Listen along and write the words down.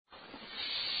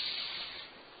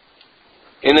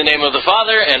In the name of the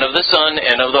Father, and of the Son,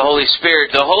 and of the Holy Spirit,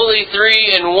 the Holy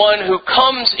Three in One, who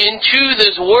comes into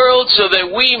this world so that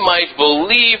we might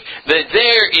believe that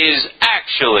there is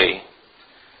actually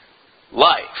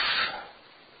life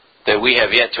that we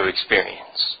have yet to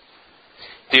experience.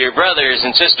 Dear brothers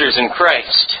and sisters in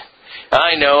Christ,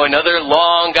 I know, another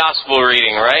long gospel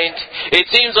reading, right? It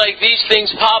seems like these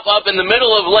things pop up in the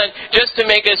middle of Lent just to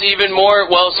make us even more,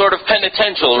 sort of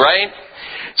penitential, right?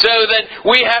 So that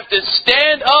we have to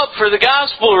stand up for the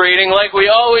gospel reading like we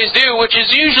always do, which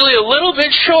is usually a little bit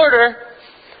shorter.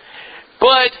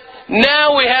 But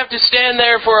now we have to stand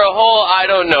there for a whole,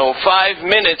 5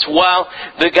 minutes while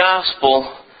the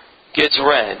gospel gets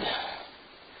read.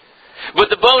 But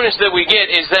the bonus that we get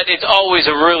is that it's always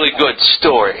a really good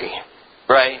story,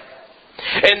 right?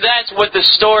 And that's what the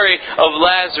story of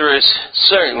Lazarus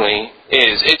certainly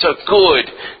is. It's a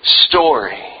good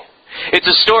story. It's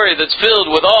a story that's filled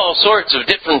with all sorts of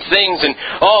different things and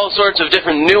all sorts of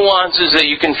different nuances that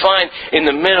you can find in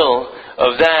the middle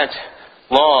of that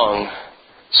long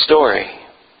story.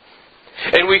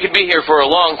 And we could be here for a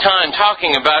long time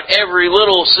talking about every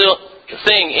little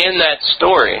thing in that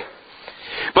story.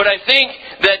 But I think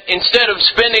that instead of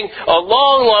spending a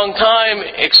long time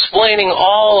explaining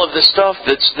all of the stuff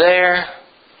that's there,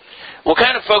 we'll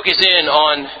kind of focus in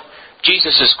on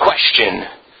Jesus' question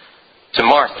to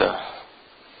Martha.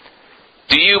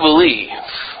 Do you believe?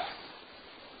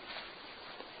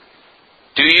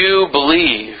 Do you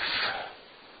believe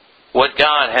what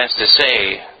God has to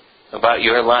say about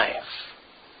your life?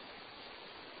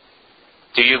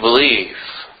 Do you believe?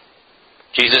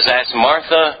 Jesus asked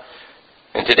Martha,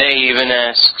 and today he even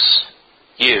asks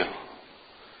you.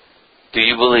 Do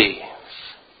you believe?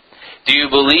 Do you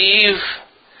believe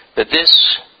that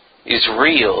this is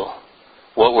real,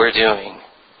 what we're doing?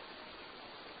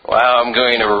 Wow, I'm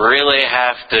going to really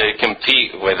have to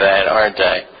compete with that, aren't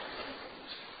I?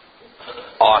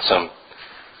 Awesome.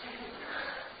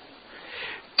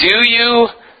 Do you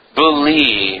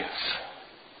believe?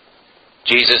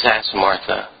 Jesus asked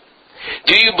Martha.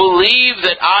 Do you believe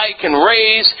that I can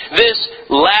raise this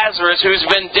Lazarus who's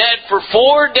been dead for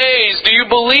 4 days? Do you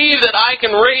believe that I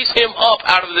can raise him up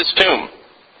out of this tomb?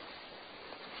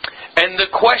 And the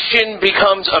question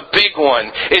becomes a big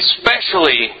one,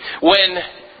 especially when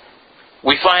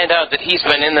we find out that he's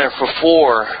been in there for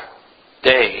 4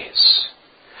 days.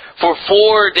 For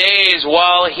 4 days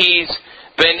while he's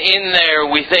been in there,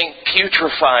 we think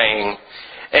putrefying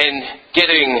and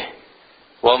getting,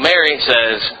 Mary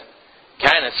says,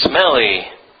 kind of smelly.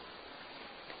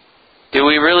 Do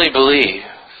we really believe?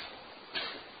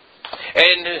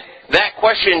 And that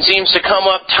question seems to come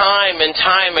up time and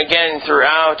time again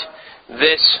throughout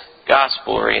this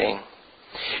gospel reading.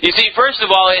 You see, first of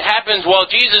all, it happens while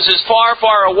Jesus is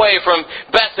far away from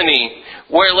Bethany,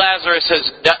 where Lazarus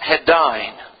had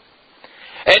died.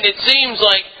 And it seems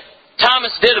like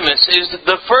Thomas Didymus is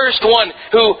the first one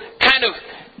who kind of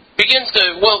begins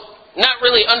to, not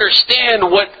really understand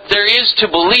what there is to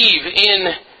believe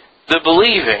in the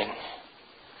believing.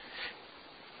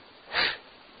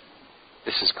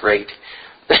 This is great.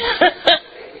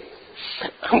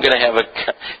 I'm going to have a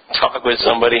talk with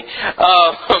somebody.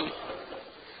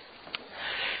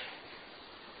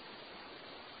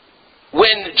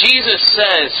 When Jesus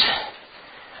says,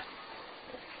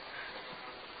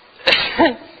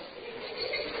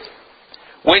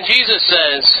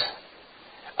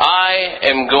 I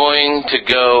am going to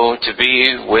go to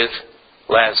be with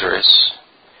Lazarus.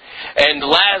 And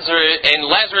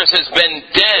Lazarus has been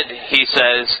dead, he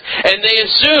says. And they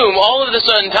assume, all of a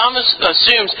sudden, Thomas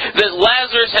assumes that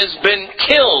Lazarus has been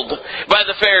killed by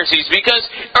the Pharisees. Because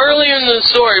earlier in the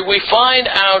story, we find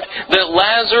out that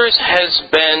Lazarus has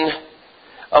been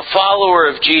a follower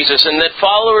of Jesus, and that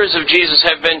followers of Jesus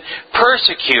have been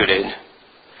persecuted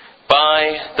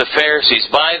by the Pharisees,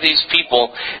 by these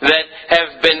people that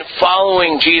have been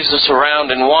following Jesus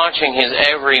around and watching his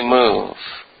every move.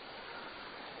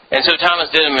 And so Thomas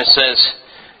Didymus says,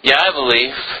 I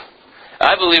believe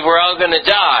we're all going to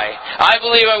die. I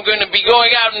believe I'm going to be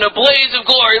going out in a blaze of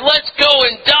glory. Let's go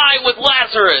and die with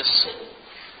Lazarus.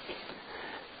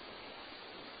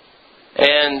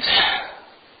 And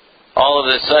all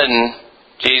of a sudden,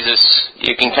 Jesus,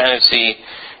 you can kind of see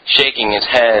shaking his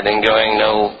head and going,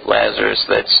 no, Lazarus,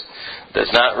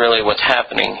 that's not really what's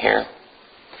happening here.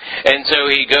 And so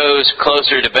he goes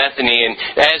closer to Bethany, and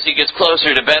as he gets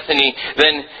closer to Bethany,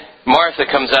 then Martha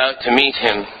comes out to meet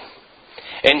him.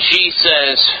 And she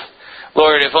says,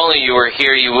 Lord, if only you were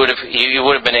here, you would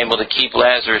have been able to keep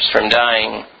Lazarus from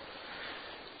dying.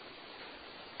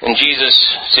 And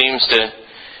Jesus seems to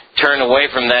turn away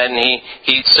from that, and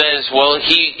he says,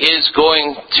 he is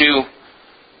going to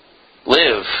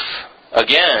live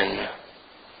again.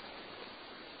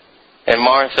 And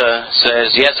Martha says,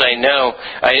 yes, I know.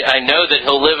 I know that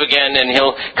he'll live again and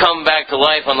he'll come back to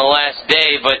life on the last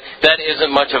day, but that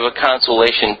isn't much of a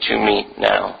consolation to me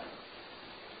now.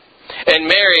 And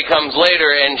Mary comes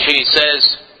later and she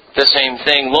says the same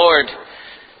thing. Lord,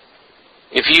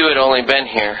 if you had only been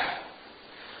here,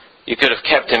 you could have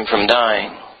kept him from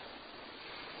dying.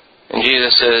 And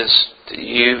Jesus says,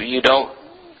 you don't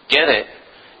get it.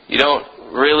 You don't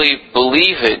really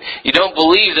believe it. You don't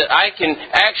believe that I can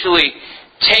actually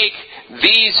take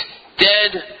these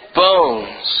dead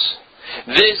bones,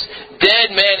 this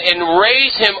dead man, and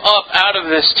raise him up out of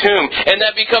this tomb. And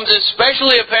that becomes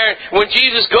especially apparent when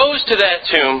Jesus goes to that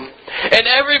tomb. And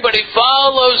everybody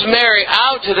follows Mary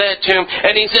out to that tomb.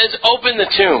 And he says, open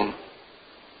the tomb.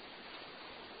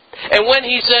 And when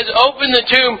he says, open the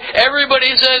tomb,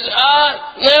 everybody says,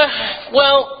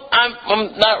 well,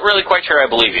 I'm not really quite sure I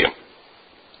believe you.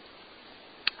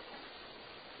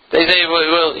 They say,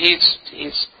 well,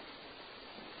 he's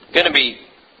going to be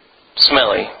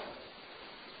smelly.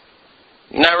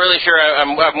 Not really sure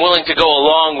I'm willing to go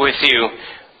along with you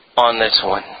on this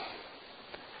one.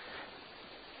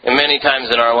 And many times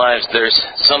in our lives, there's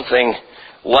something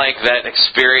like that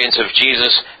experience of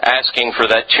Jesus asking for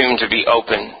that tomb to be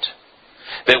opened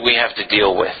that we have to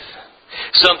deal with.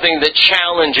 Something that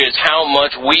challenges how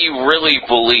much we really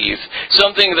believe.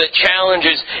 Something that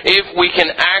challenges if we can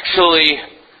actually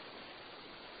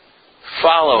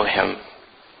follow him.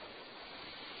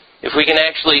 If we can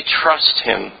actually trust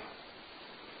him.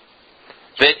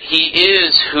 That he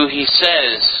is who he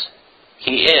says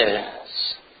he is.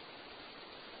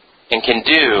 And can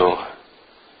do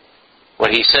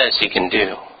what he says he can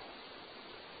do.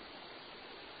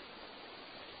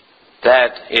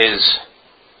 That is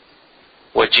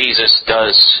what Jesus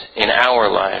does in our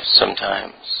lives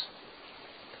sometimes.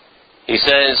 He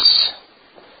says,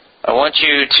 I want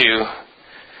you to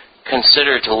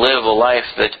consider to live a life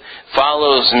that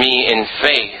follows me in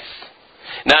faith.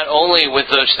 Not only with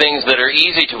those things that are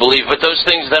easy to believe, but those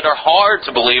things that are hard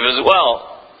to believe as well.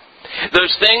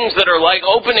 Those things that are like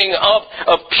opening up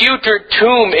a putrid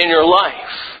tomb in your life.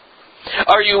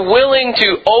 Are you willing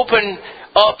to open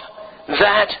up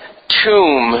that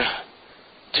tomb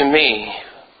to me?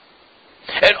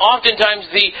 And oftentimes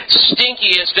the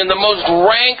stinkiest and the most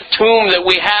rank tomb that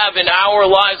we have in our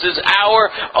lives is our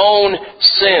own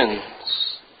sins.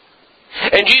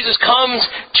 And Jesus comes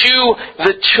to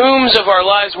the tombs of our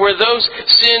lives where those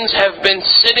sins have been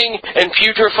sitting and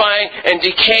putrefying and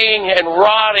decaying and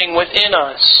rotting within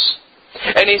us.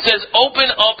 And he says,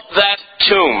 open up that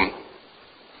tomb.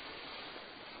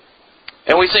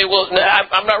 And we say, well,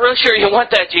 I'm not really sure you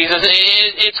want that, Jesus.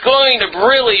 It's going to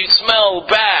really smell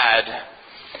bad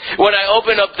when I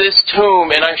open up this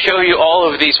tomb and I show you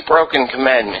all of these broken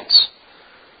commandments.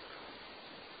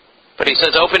 But he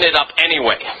says, open it up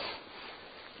anyway.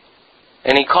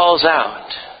 And he calls out.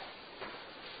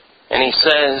 And he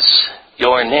says,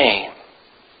 your name.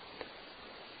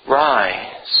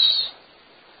 Rise.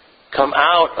 Come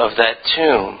out of that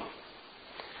tomb.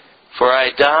 For I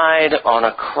died on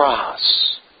a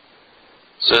cross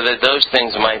so that those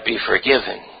things might be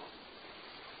forgiven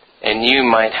and you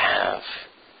might have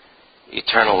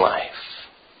eternal life.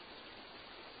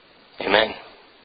 Amen.